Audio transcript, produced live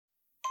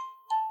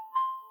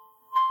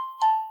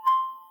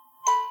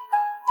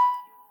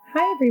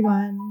Hi,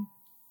 everyone.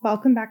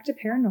 Welcome back to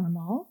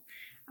Paranormal.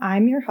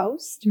 I'm your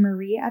host,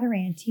 Marie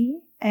Adoranti,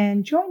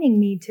 and joining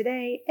me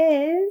today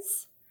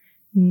is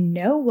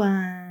no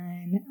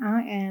one.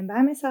 I am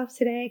by myself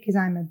today because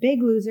I'm a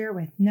big loser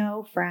with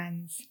no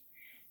friends.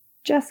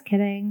 Just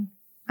kidding.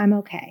 I'm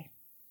okay.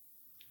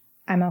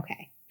 I'm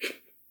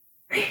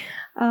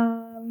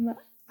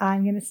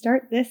going to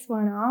start this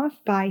one off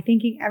by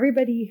thanking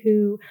everybody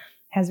who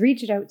has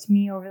reached out to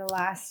me over the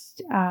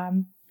last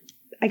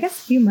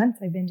few months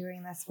I've been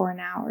doing this for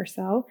now or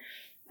so.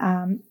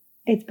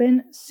 It's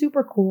been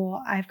super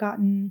cool. I've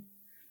gotten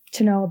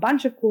to know a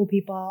bunch of cool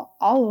people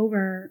all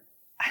over.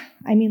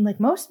 I mean, like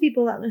most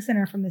people that listen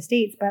are from the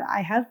States, but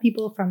I have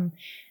people from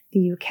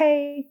the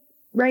UK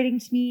writing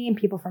to me and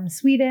people from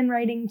Sweden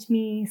writing to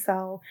me.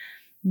 So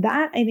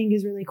that I think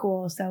is really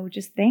cool. So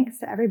just thanks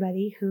to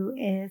everybody who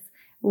is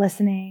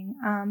listening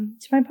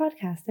to my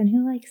podcast and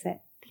who likes it.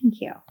 Thank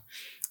you.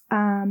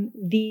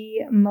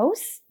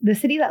 The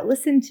city that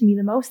listened to me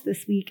the most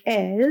this week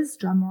is,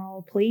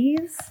 drumroll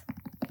please,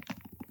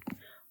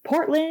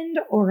 Portland,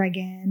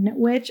 Oregon,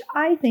 which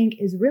I think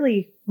is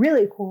really,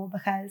 really cool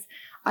because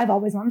I've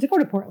always wanted to go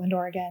to Portland,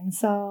 Oregon.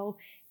 So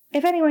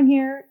if anyone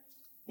here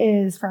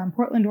is from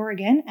Portland,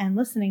 Oregon and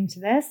listening to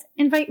this,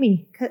 invite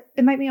me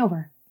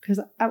over because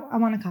I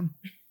want to come.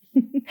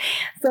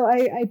 So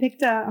I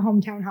picked a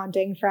hometown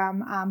haunting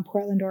from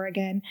Portland,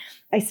 Oregon.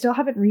 I still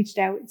haven't reached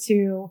out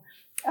to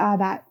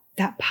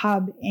that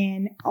pub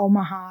in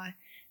Omaha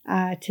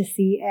to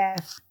see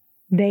if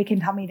they can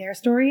tell me their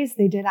stories.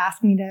 They did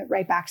ask me to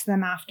write back to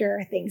them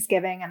after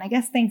Thanksgiving, and I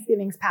guess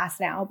Thanksgiving's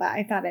past now, but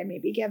I thought I'd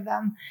maybe give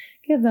them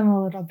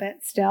a little bit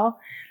still.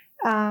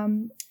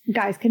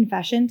 Guys,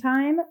 confession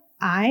time.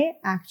 I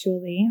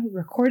actually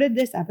recorded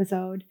this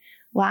episode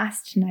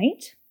last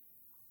night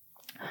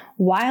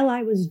while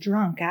I was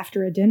drunk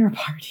after a dinner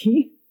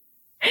party,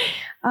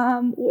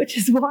 which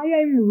is why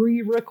I'm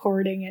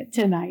re-recording it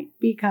tonight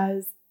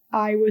because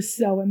I was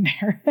so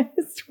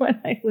embarrassed when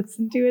I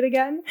listened to it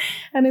again.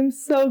 And I'm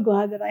so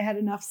glad that I had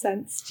enough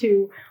sense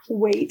to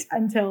wait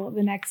until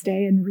the next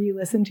day and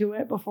re-listen to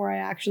it before I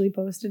actually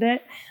posted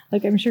it.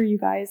 Like, I'm sure you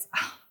guys,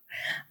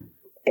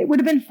 it would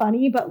have been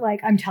funny, but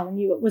like, I'm telling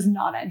you, it was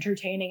not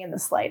entertaining in the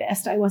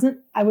slightest. I was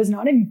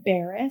not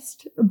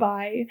embarrassed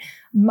by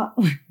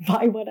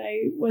what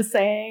I was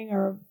saying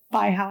or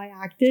by how I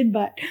acted,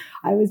 but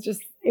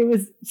it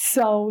was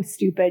so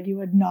stupid. You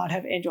would not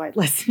have enjoyed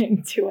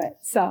listening to it.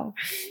 So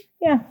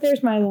yeah,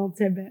 there's my little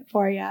tidbit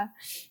for you.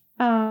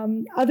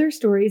 Other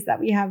stories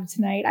that we have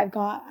tonight. I've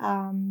got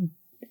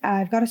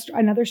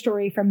another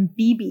story from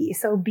BB.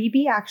 So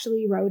BB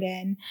actually wrote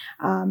in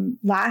on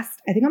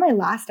my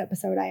last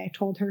episode, I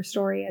told her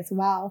story as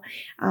well.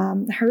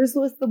 Hers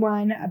was the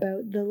one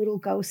about the little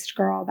ghost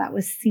girl that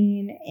was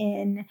seen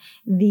in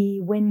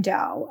the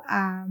window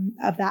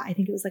of that. I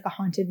think it was like a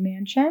haunted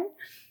mansion.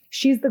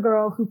 She's the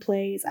girl who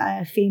plays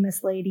a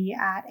famous lady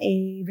at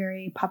a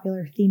very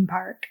popular theme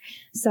park.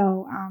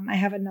 So I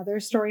have another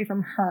story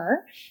from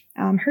her.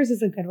 Hers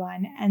is a good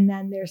one. And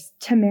then there's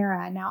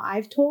Tamara. Now,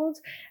 I've told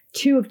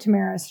two of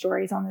Tamara's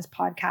stories on this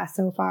podcast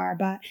so far,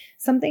 but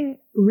something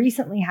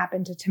recently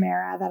happened to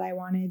Tamara that I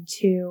wanted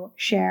to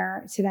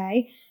share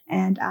today.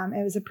 And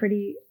it was a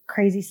pretty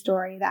crazy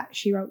story that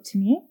she wrote to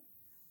me.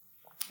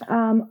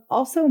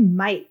 Also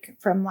Mike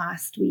from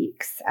last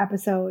week's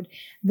episode,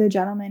 the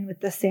gentleman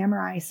with the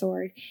samurai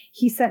sword,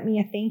 he sent me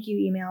a thank you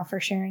email for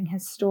sharing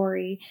his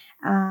story.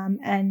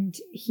 And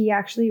he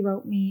actually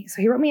wrote me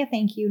a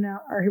thank you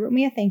note, or he wrote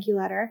me a thank you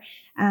letter.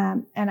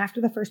 And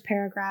after the first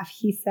paragraph,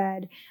 he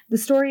said, "The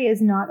story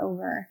is not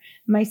over.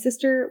 My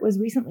sister was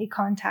recently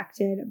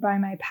contacted by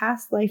my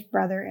past life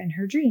brother in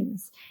her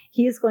dreams.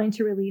 He is going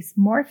to release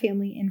more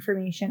family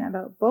information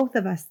about both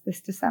of us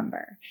this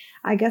December.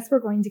 I guess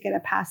we're going to get a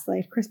past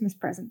life Christmas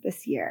present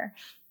this year.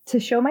 To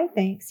show my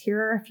thanks,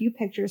 here are a few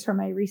pictures from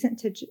my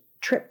recent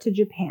trip to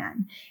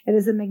Japan. It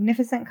is a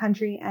magnificent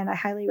country and I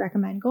highly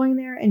recommend going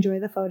there. Enjoy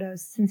the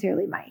photos.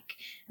 Sincerely, Mike."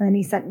 And then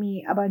he sent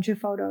me a bunch of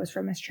photos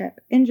from his trip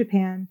in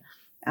Japan,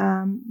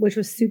 which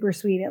was super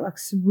sweet. It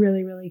looks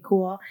really, really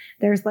cool.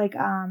 There's like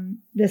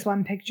this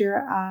one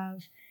picture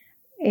of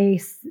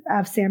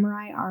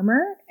samurai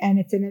armor, and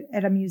it's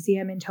at a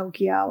museum in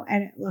Tokyo,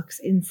 and it looks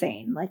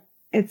insane. Like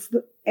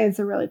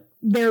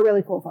they're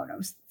really cool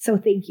photos. So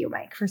thank you,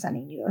 Mike, for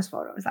sending me those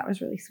photos. That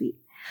was really sweet.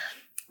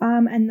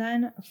 And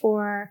then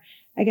for,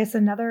 I guess,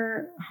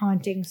 another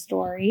haunting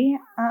story,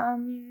 I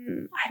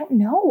don't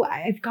know.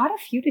 I've got a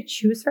few to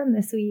choose from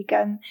this week,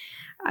 and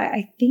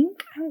I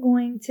think I'm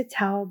going to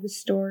tell the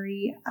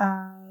story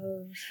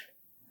of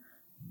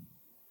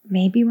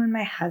maybe when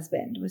my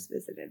husband was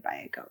visited by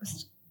a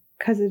ghost,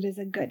 because it is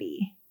a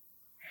goodie.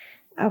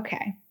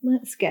 Okay,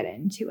 let's get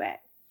into it.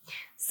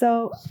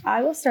 So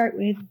I will start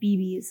with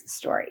BB's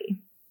story.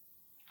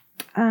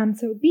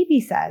 So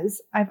BB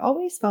says, "I've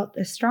always felt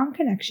this strong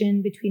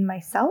connection between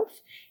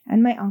myself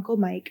and my Uncle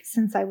Mike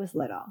since I was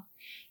little.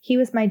 He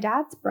was my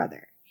dad's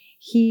brother.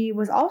 He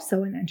was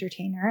also an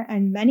entertainer,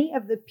 and many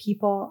of the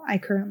people I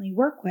currently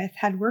work with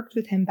had worked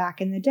with him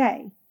back in the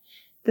day.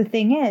 The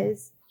thing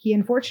is, He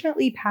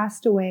unfortunately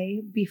passed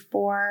away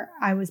before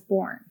I was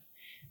born.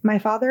 My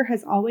father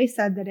has always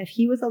said that if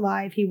he was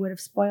alive, he would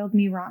have spoiled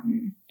me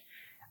rotten.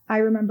 I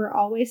remember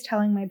always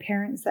telling my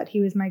parents that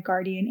he was my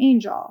guardian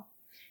angel.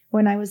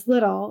 When I was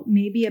little,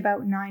 maybe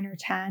about 9 or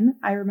 10,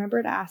 I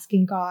remembered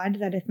asking God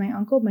that if my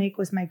Uncle Mike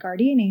was my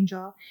guardian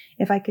angel,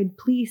 if I could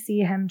please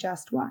see him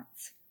just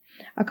once.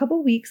 A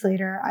couple weeks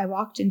later, I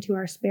walked into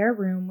our spare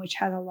room, which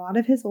had a lot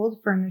of his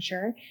old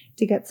furniture,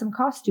 to get some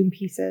costume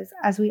pieces,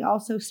 as we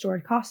also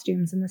stored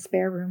costumes in the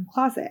spare room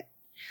closet.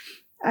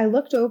 I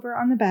looked over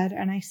on the bed,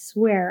 and I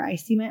swear I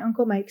see my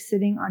Uncle Mike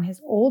sitting on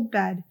his old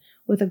bed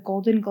with a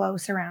golden glow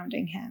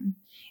surrounding him.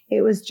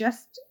 It was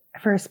just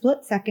for a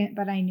split second,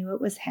 but I knew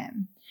it was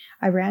him.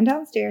 I ran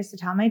downstairs to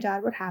tell my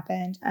dad what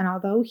happened, and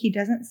although he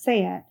doesn't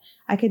say it,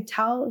 I could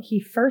tell he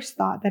first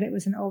thought that it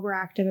was an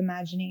overactive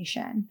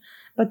imagination.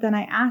 But then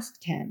I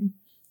asked him,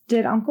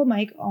 did Uncle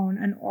Mike own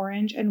an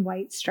orange and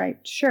white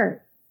striped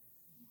shirt?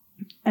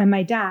 And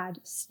my dad,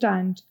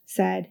 stunned,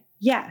 said,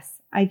 yes,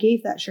 I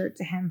gave that shirt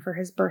to him for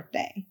his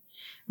birthday.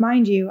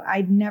 Mind you,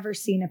 I'd never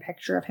seen a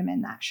picture of him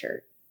in that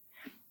shirt.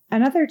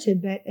 Another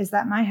tidbit is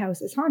that my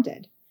house is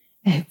haunted.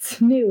 It's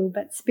new,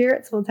 but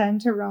spirits will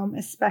tend to roam,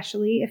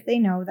 especially if they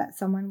know that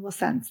someone will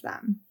sense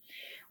them.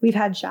 We've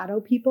had shadow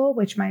people,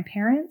 which my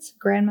parents,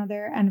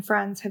 grandmother, and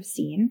friends have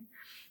seen.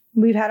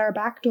 We've had our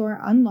back door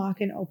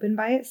unlock and open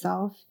by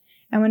itself,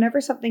 and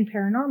whenever something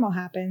paranormal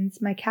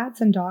happens, my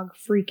cats and dog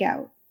freak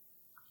out.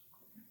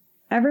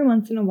 Every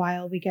once in a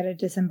while, we get a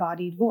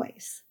disembodied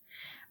voice.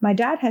 My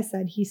dad has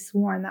said he's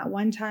sworn that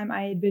one time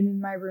I had been in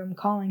my room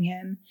calling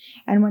him,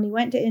 and when he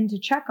went in to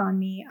check on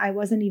me, I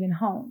wasn't even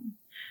home.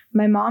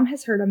 My mom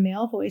has heard a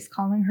male voice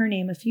calling her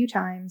name a few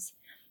times,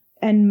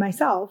 and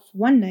myself,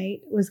 one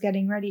night, was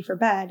getting ready for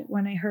bed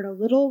when I heard a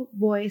little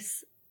boy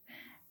voice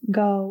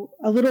go,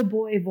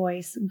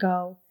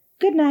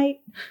 "Good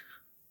night."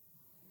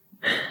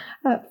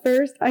 At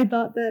first, I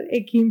thought that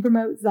it came from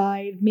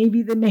outside,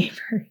 maybe the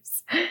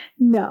neighbors.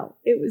 No,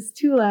 it was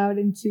too loud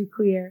and too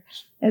clear,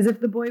 as if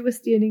the boy was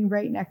standing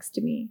right next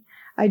to me.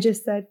 I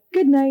just said,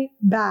 "Good night,"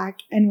 back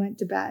and went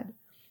to bed.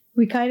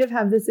 We kind of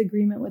have this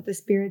agreement with the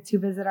spirits who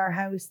visit our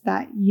house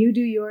that you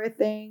do your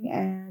thing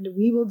and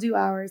we will do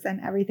ours and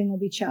everything will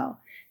be chill.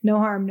 No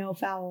harm, no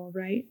foul,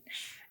 right?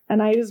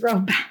 And I just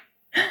wrote back.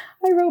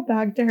 I wrote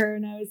back to her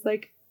and I was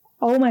like,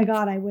 oh my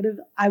God, I would have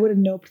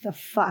noped the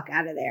fuck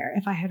out of there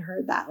if I had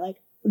heard that.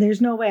 Like,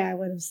 there's no way I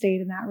would have stayed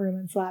in that room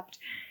and slept.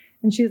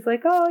 And she's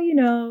like, oh,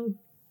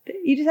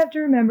 you just have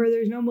to remember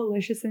there's no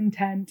malicious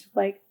intent.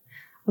 Like,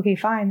 okay,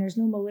 fine, there's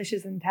no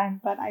malicious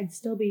intent, but I'd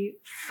still be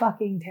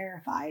fucking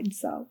terrified.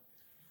 So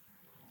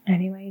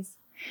anyways,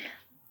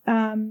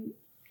 the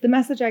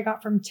message I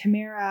got from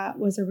Tamara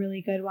was a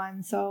really good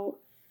one. So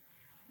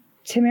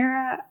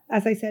Tamara,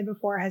 as I said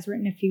before, has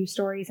written a few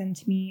stories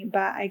into me,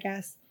 but I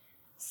guess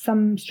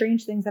some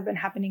strange things have been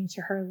happening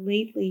to her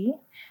lately.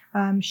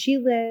 She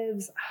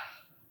lives,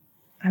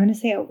 I'm going to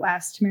say out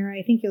west. Tamara,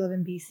 I think you live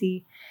in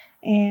BC.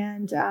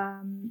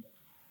 And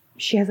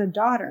she has a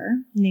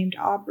daughter named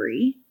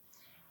Aubrey.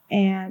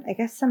 And I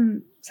guess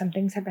some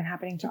things have been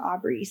happening to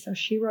Aubrey. So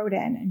she wrote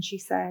in and she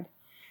said,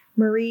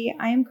 Marie,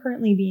 I am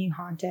currently being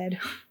haunted.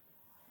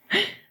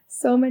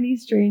 So many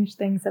strange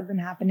things have been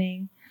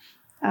happening.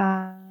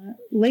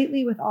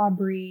 Lately with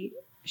Aubrey,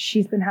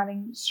 she's been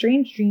having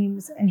strange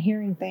dreams and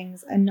hearing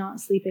things and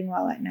not sleeping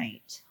well at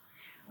night.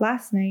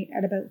 Last night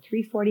at about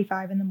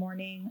 3:45 in the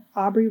morning,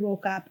 Aubrey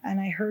woke up and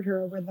I heard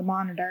her over the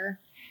monitor.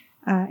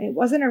 It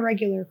wasn't a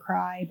regular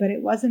cry, but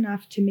it was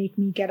enough to make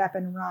me get up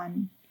and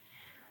run.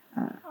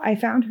 I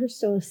found her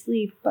still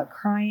asleep, but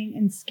crying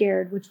and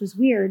scared, which was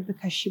weird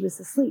because she was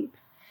asleep.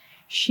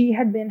 She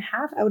had been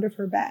half out of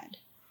her bed.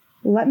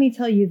 Let me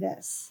tell you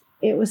this,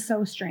 it was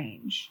so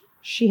strange.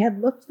 She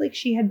had looked like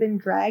she had been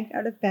dragged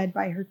out of bed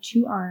by her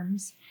two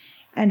arms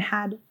and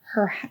had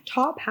her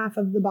top half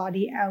of the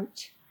body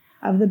out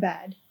of the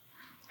bed.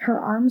 Her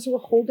arms were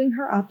holding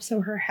her up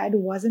so her head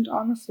wasn't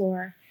on the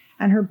floor,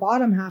 and her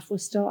bottom half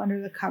was still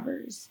under the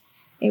covers.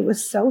 It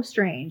was so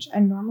strange,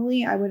 and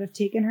normally I would have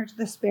taken her to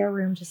the spare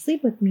room to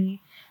sleep with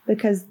me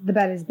because the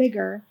bed is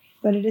bigger,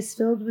 but it is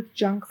filled with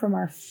junk from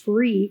our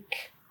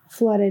freak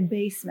flooded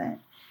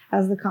basement,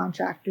 as the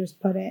contractors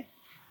put it.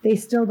 They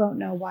still don't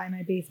know why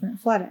my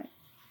basement flooded.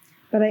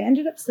 But I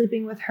ended up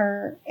sleeping with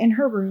her in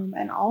her room,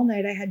 and all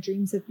night I had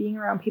dreams of being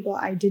around people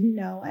I didn't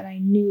know and I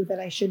knew that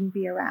I shouldn't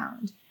be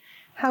around.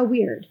 How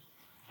weird.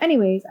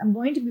 Anyways, I'm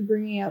going to be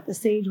bringing out the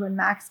sage when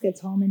Max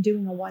gets home and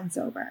doing a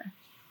once-over.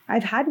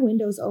 I've had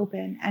windows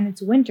open and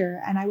it's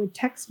winter, and I would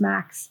text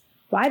Max,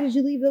 why did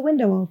you leave the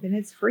window open?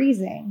 It's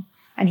freezing.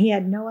 And he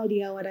had no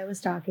idea what I was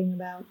talking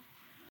about.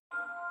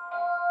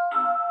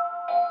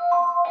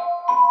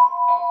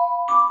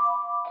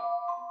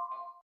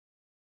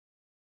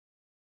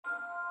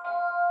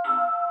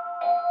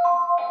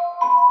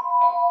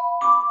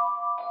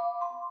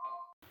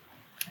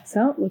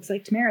 So, looks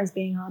like Tamara's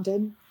being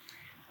haunted.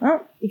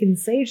 Well, you can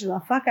sage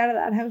the fuck out of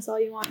that house all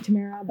you want,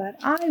 Tamara, but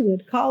I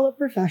would call a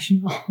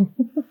professional.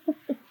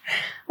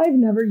 I've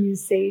never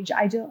used sage.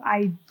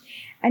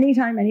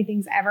 Anytime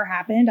anything's ever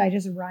happened, I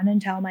just run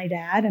and tell my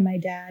dad, and my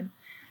dad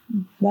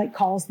like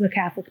calls the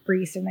Catholic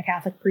priest, and the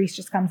Catholic priest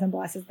just comes and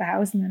blesses the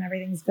house, and then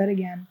everything's good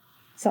again.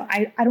 So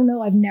I don't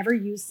know. I've never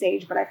used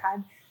sage, but I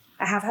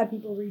have had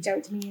people reach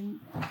out to me, and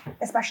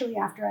especially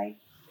after I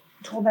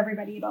told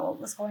everybody about what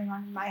was going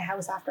on in my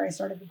house after I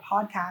started the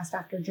podcast,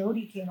 after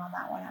Jody came on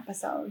that one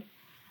episode,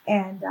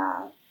 and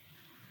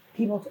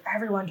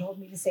everyone told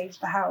me to sage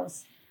the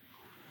house.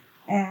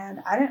 And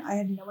I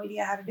had no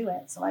idea how to do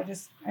it. So I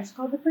just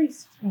called the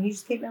priest, and he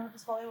just came in with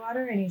his holy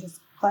water, and he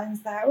just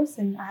cleansed the house,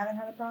 and I haven't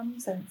had a problem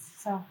since.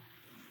 So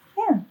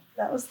yeah,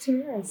 that was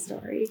Tamara's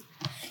story.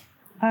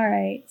 All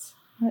right,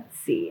 let's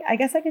see. I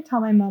guess I could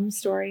tell my mom's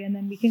story, and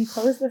then we can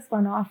close this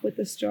one off with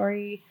the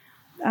story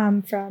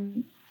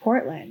from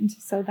Portland.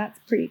 So that's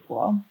pretty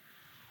cool.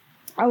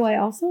 Oh, I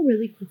also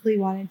really quickly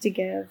wanted to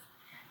give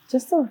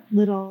just a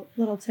little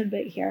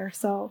tidbit here.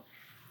 So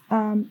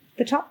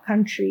the top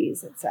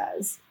countries,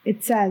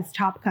 it says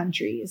top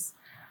countries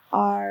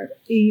are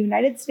the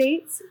United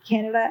States,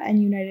 Canada,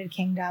 and United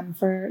Kingdom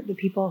for the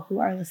people who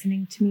are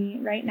listening to me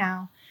right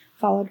now,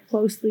 followed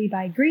closely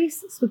by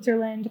Greece,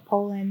 Switzerland,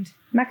 Poland,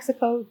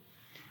 Mexico,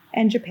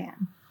 and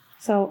Japan.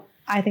 So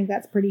I think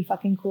that's pretty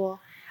fucking cool.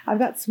 I've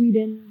got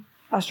Sweden,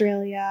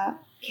 Australia,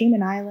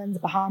 Cayman Islands,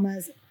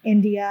 Bahamas,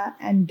 India,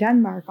 and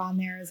Denmark on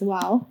there as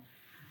well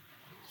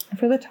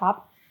for the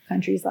top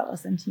countries that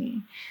listen to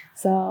me.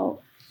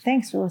 So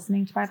thanks for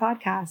listening to my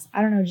podcast.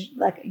 I don't know,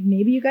 like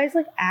maybe you guys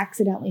like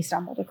accidentally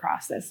stumbled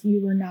across this.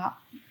 You were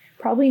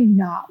probably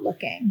not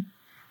looking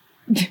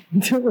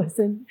to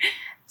listen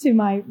to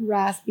my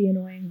raspy,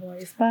 annoying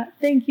voice, but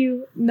thank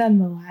you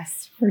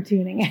nonetheless for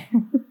tuning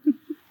in.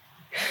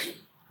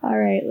 All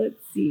right,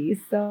 let's see.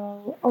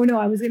 So, oh no,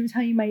 I was going to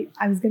tell you my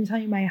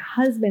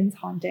husband's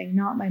haunting,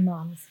 not my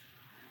mom's.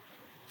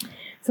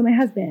 So my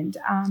husband,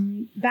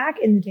 back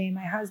in the day,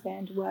 my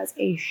husband was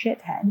a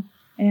shithead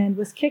and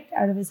was kicked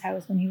out of his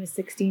house when he was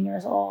 16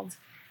 years old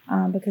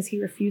because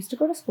he refused to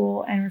go to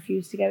school and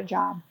refused to get a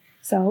job.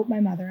 So my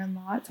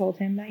mother-in-law told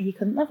him that he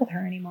couldn't live with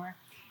her anymore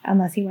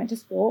unless he went to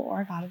school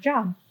or got a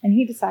job. And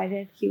he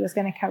decided he was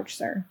going to couch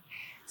surf.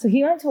 So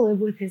he went to live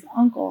with his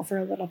uncle for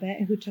a little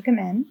bit, who took him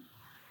in.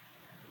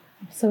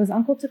 So his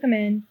uncle took him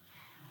in.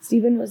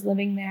 Stephen was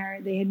living there.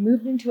 They had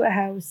moved into a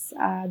house.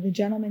 The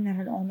gentleman that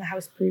had owned the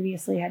house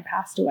previously had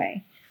passed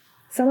away.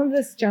 Some of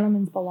this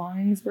gentleman's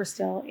belongings were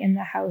still in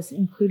the house,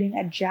 including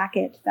a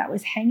jacket that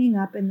was hanging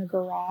up in the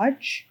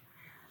garage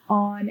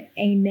on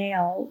a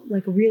nail,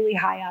 like really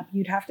high up.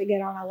 You'd have to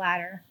get on a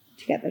ladder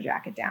to get the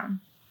jacket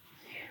down.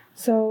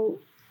 So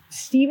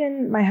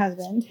Stephen, my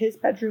husband, his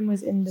bedroom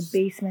was in the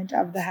basement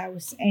of the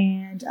house,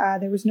 and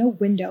there was no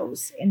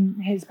windows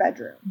in his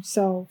bedroom.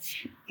 So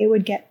it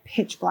would get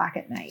pitch black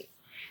at night.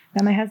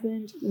 Now, my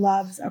husband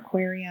loves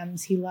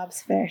aquariums. He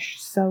loves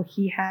fish. So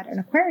he had an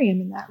aquarium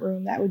in that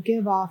room that would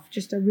give off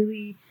just a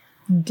really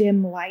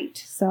dim light.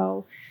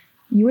 So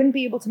you wouldn't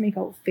be able to make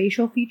out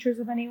facial features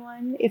of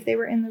anyone if they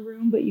were in the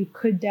room, but you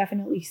could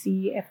definitely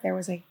see if there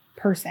was a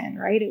person,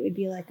 right? It would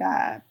be like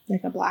a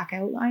black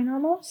outline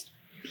almost.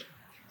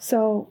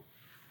 So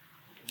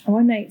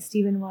one night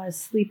Stephen was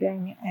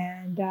sleeping,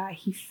 and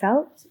he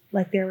felt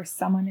like there was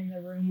someone in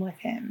the room with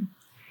him.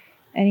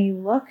 And he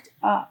looked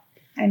up,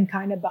 and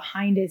kind of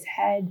behind his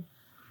head,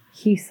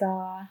 he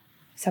saw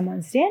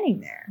someone standing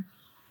there.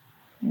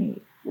 And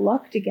he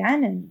looked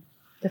again, and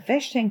the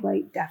fish tank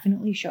light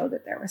definitely showed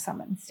that there was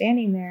someone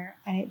standing there,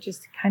 and it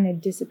just kind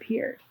of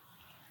disappeared.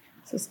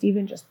 So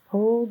Stephen just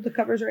pulled the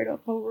covers right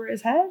up over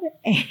his head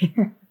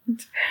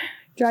and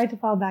tried to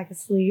fall back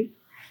asleep.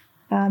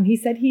 He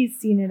said he's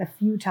seen it a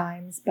few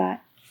times,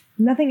 but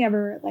nothing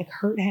ever like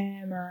hurt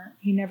him, or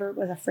he never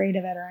was afraid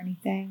of it or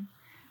anything.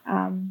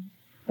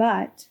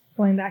 But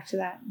going back to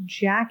that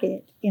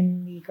jacket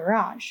in the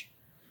garage.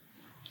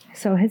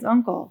 So his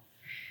uncle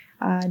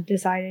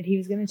decided he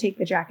was going to take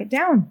the jacket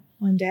down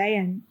one day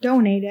and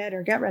donate it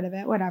or get rid of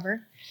it,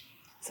 whatever.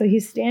 So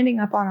he's standing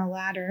up on a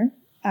ladder,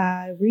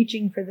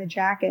 reaching for the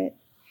jacket,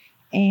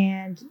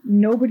 and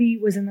nobody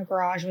was in the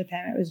garage with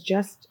him. It was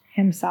just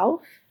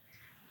himself,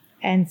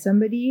 and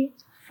somebody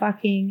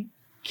fucking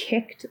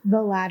kicked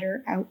the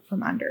ladder out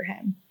from under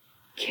him.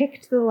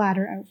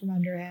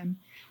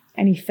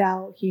 And he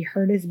fell. He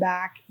hurt his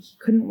back. He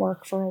couldn't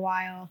work for a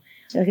while.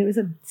 Like, it was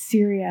a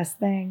serious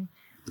thing.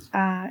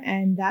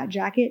 And that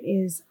jacket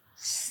is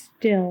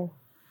still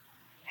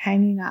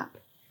hanging up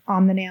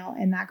on the nail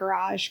in that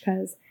garage,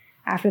 because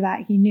after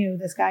that, he knew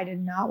this guy did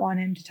not want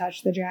him to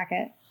touch the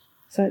jacket.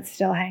 So it's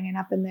still hanging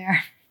up in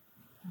there.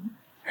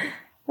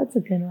 That's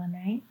a good one,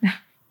 right?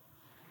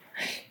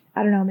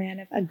 I don't know, man.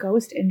 If a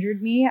ghost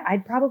injured me,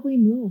 I'd probably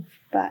move.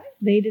 But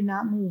they did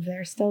not move.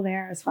 They're still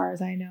there as far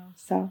as I know.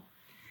 So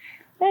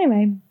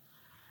anyway,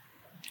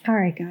 all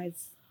right,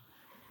 guys,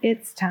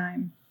 it's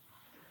time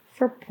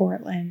for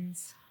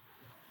Portland's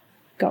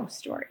ghost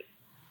story.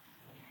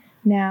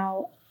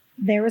 Now,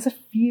 there was a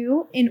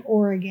few in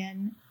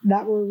Oregon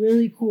that were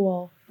really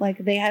cool. Like,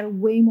 they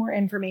had way more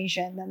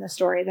information than the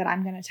story that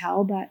I'm going to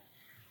tell, but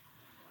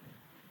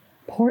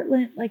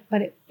Portland,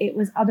 but it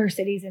was other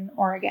cities in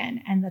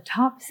Oregon, and the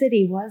top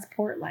city was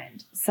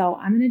Portland. So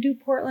I'm going to do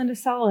Portland a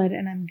solid,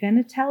 and I'm going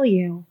to tell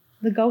you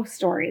the ghost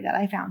story that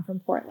I found from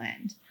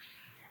Portland.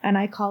 And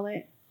I call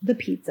it the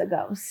Pizza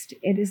Ghost.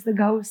 It is the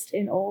ghost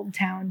in Old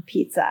Town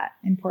Pizza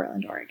in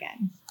Portland,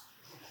 Oregon.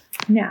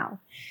 Now,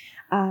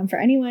 for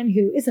anyone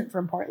who isn't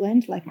from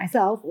Portland, like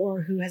myself,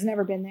 or who has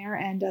never been there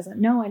and doesn't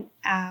know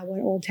what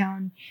Old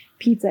Town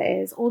Pizza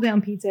is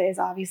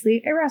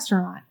obviously a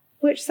restaurant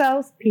which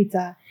sells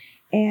pizza.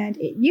 And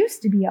it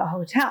used to be a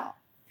hotel.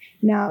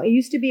 Now, it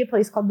used to be a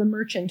place called the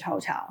Merchant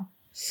Hotel.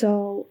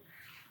 So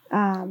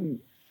in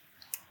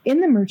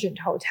the Merchant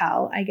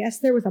Hotel, I guess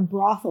there was a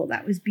brothel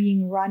that was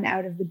being run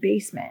out of the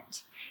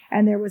basement.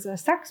 And there was a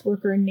sex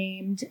worker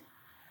named,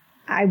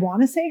 I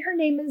want to say her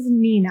name is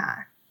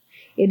Nina.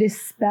 It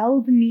is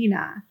spelled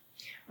Nina.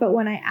 But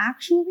when I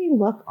actually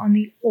look on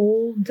the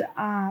Old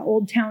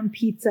Town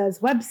Pizza's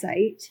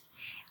website,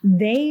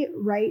 they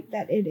write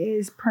that it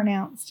is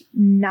pronounced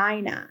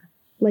Nina.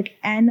 Like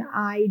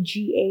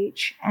Nighna.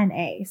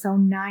 So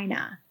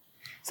Nina.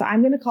 So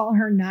I'm going to call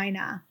her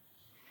Nina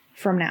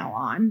from now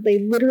on. They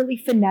literally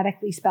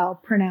phonetically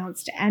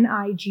pronounced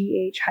Nigh-Na.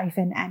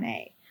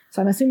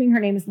 So I'm assuming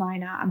her name is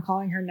Nina. I'm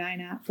calling her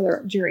Nina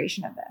for the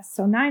duration of this.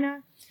 So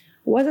Nina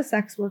was a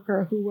sex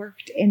worker who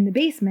worked in the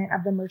basement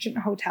of the Merchant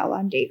Hotel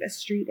on Davis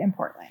Street in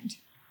Portland.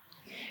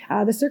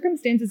 The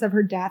circumstances of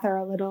her death are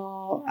a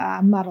little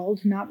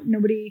muddled.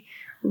 Nobody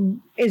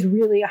is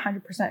really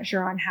 100%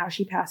 sure on how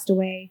she passed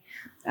away.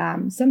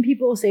 Some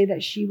people say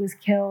that she was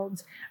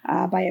killed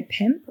by a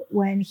pimp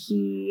when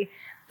he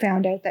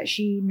found out that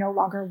she no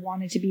longer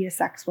wanted to be a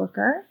sex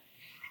worker.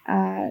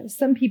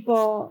 Some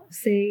people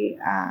say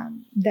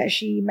that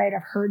she might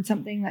have heard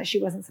something that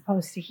she wasn't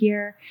supposed to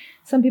hear.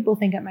 Some people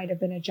think it might have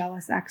been a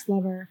jealous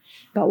ex-lover.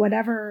 But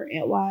whatever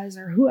it was,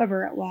 or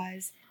whoever it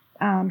was,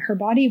 her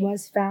body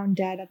was found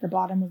dead at the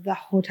bottom of the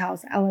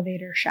hotel's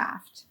elevator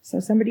shaft. So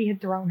somebody had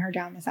thrown her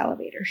down this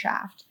elevator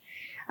shaft.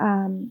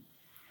 And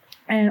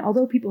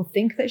although people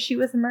think that she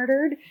was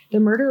murdered, the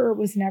murderer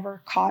was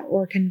never caught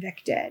or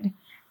convicted.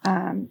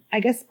 I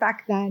guess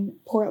back then,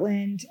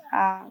 Portland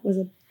was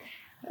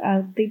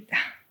they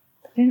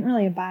didn't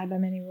really abide by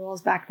many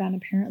rules back then,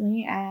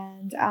 apparently.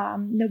 And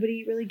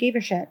nobody really gave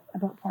a shit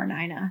about poor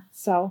Nina.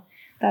 So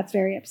that's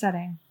very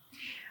upsetting.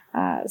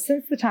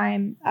 Since the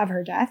time of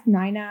her death,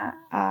 Nina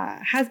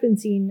has been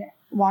seen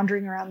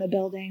wandering around the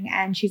building,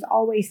 and she's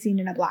always seen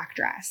in a black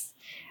dress.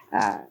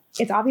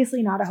 It's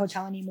obviously not a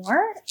hotel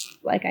anymore.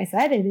 Like I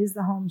said, it is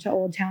the home to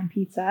Old Town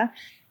Pizza,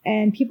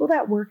 and people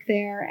that work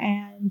there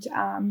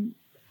and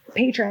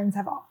patrons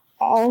have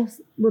all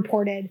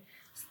reported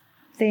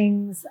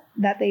things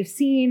that they've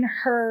seen,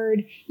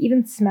 heard,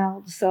 even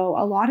smelled. So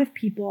a lot of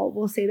people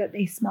will say that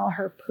they smell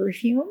her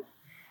perfume.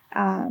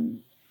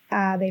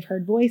 They've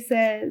heard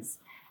voices.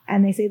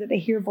 And they say that they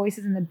hear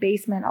voices in the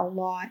basement a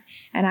lot,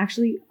 and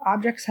actually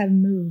objects have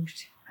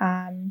moved.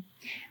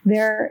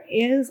 There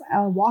is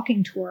a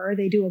walking tour.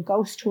 They do a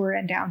ghost tour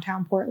in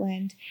downtown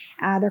Portland.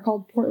 They're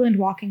called Portland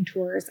Walking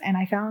Tours. And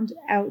I found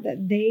out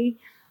that they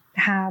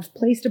have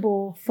placed a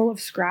bowl full of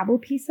Scrabble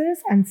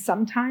pieces. And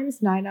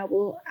sometimes Nina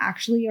will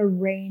actually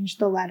arrange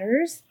the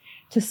letters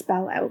to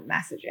spell out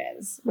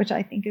messages, which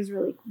I think is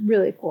really,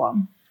 really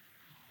cool.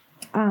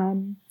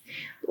 The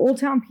Old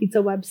Town Pizza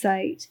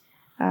website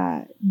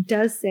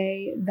does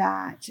say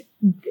that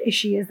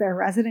she is their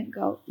resident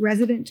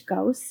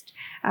ghost,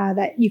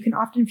 that you can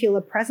often feel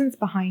a presence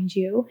behind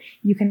you.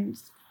 You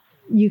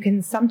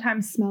can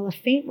sometimes smell a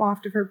faint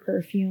waft of her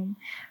perfume,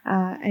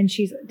 and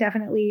she's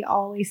definitely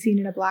always seen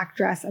in a black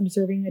dress,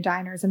 observing the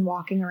diners and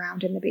walking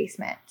around in the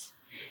basement.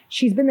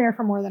 She's been there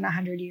for more than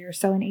 100 years.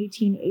 So in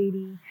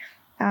 1880,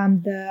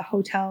 the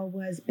hotel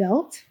was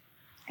built,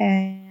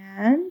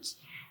 and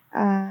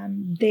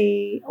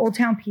Old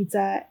Town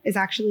Pizza is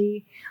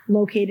actually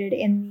located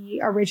in the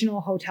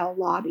original hotel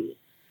lobby.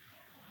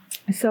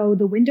 So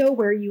the window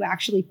where you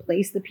actually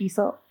place the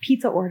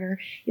pizza order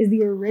is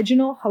the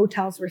original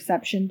hotel's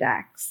reception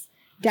desk.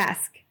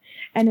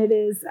 And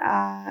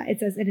it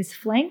says it is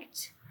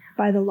flanked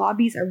by the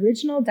lobby's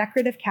original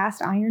decorative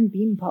cast iron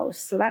beam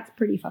posts. So that's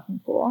pretty fucking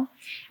cool.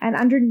 And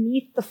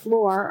underneath the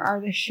floor are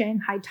the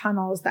Shanghai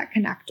tunnels that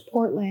connect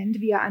Portland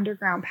via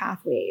underground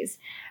pathways.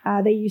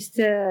 They used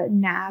to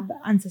nab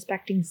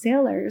unsuspecting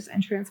sailors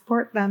and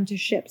transport them to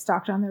ships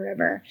docked on the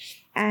river.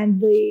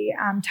 And the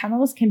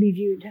tunnels can be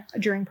viewed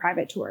during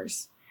private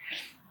tours.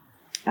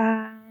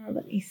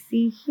 Let me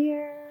see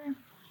here.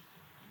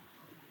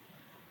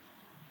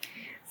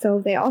 So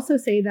they also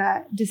say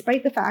that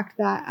despite the fact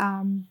that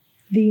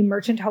the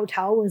Merchant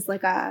Hotel was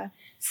like a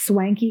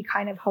swanky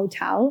kind of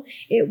hotel,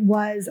 it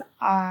was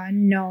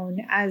known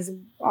as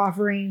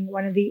offering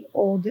one of the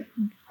oldest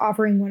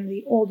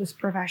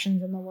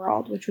professions in the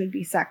world, which would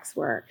be sex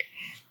work.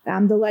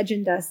 The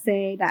legend does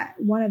say that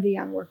one of the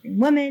young working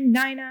women,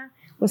 Nina,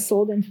 was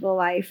sold into the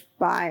life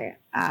by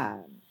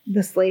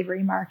the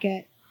slavery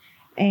market.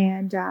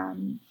 And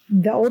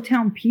the Old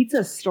Town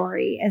Pizza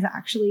story is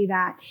actually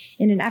that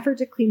in an effort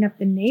to clean up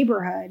the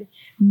neighborhood,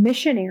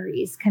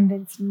 missionaries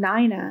convinced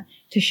Nina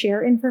to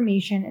share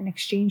information in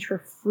exchange for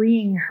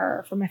freeing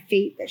her from a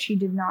fate that she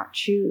did not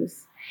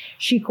choose.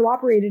 She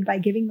cooperated by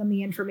giving them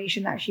the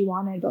information that she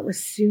wanted, but was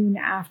soon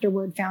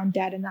afterward found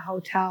dead in the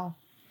hotel,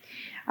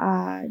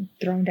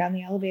 thrown down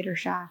the elevator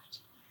shaft.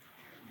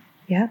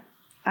 Yep.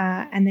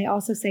 And they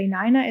also say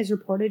Nina is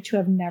reported to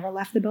have never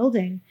left the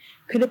building.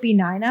 Could it be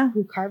Nina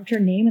who carved her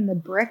name in the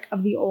brick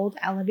of the old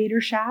elevator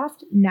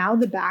shaft, now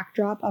the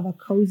backdrop of a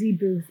cozy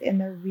booth in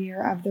the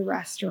rear of the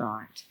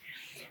restaurant?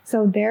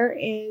 So there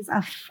is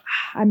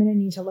I'm going to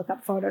need to look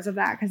up photos of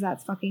that because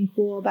that's fucking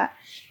cool. But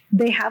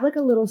they have like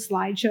a little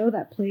slideshow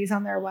that plays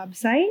on their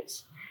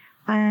website.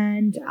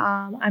 And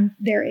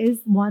there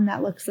is one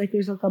that looks like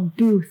there's like a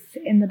booth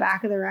in the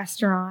back of the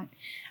restaurant.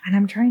 And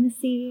I'm trying to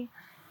see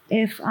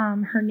if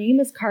her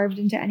name is carved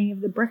into any of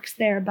the bricks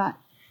there, but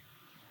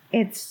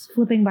it's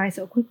flipping by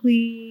so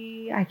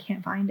quickly. I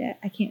can't find it.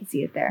 I can't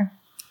see it there.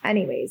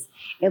 Anyways,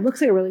 it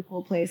looks like a really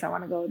cool place. I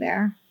want to go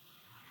there.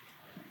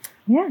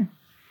 Yeah.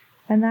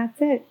 And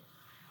that's it.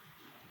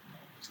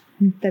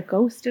 The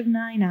ghost of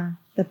Nina,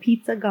 the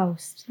pizza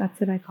ghost.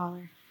 That's what I call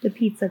her. The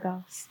pizza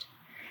ghost.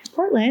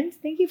 Portland,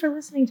 thank you for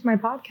listening to my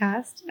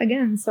podcast.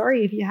 Again,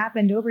 sorry if you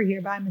happened over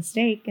here by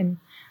mistake and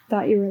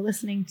thought you were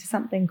listening to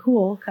something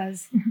cool,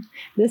 because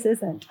this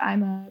isn't.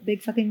 I'm a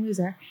big fucking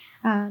loser.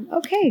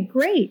 Okay,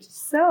 great.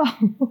 So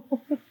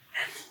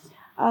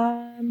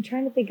I'm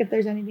trying to think if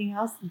there's anything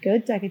else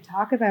good I could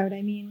talk about.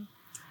 I mean,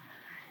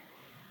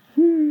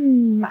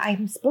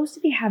 I'm supposed to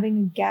be having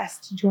a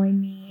guest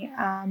join me.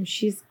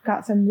 She's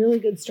got some really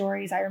good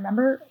stories. I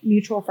remember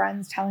mutual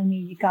friends telling me,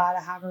 you got to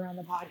have her on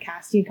the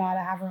podcast. You got to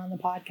have her on the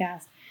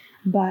podcast.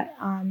 But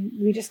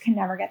we just can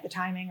never get the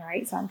timing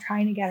right. So I'm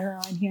trying to get her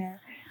on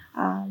here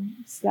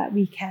so that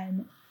we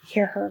can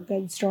hear her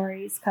good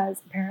stories,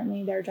 because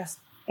apparently they're just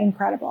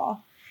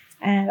incredible.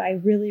 And I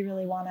really,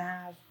 really want to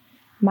have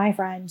my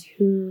friend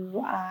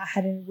who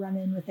had a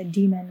run-in with a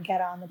demon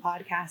get on the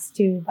podcast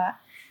too. But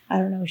I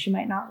don't know, she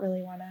might not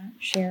really want to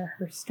share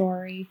her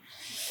story.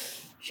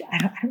 I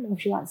don't know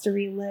if she wants to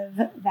relive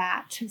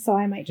that. So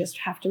I might just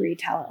have to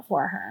retell it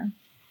for her.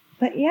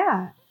 But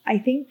yeah, I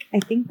think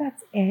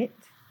that's it.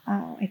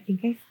 I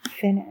think I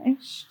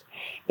finished.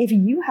 If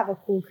you have a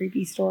cool,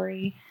 creepy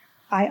story,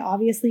 I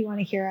obviously want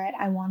to hear it.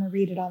 I want to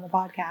read it on the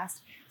podcast.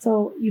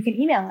 So you can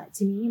email it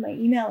to me. My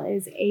email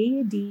is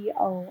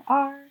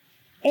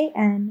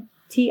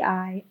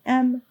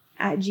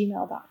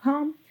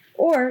adorantim@gmail.com.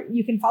 Or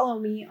you can follow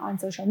me on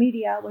social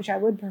media, which I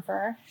would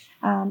prefer.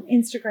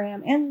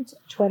 Instagram and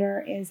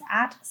Twitter is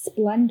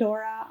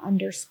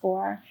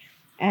 @Splendora_.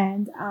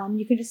 And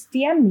you can just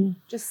DM me.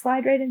 Just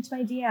slide right into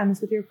my DMs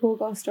with your cool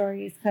ghost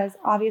stories, because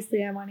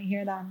obviously I want to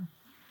hear them.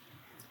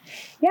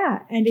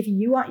 Yeah, and if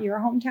you want your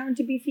hometown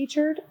to be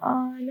featured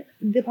on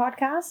the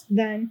podcast,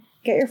 then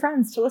get your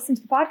friends to listen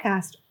to the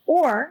podcast,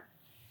 or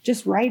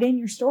just write in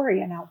your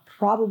story and I'll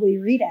probably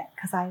read it,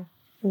 because I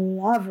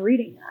love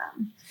reading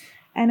them.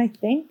 And I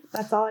think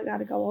that's all I got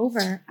to go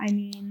over. I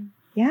mean,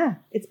 yeah,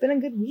 it's been a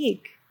good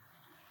week.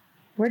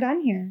 We're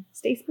done here.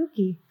 Stay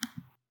spooky.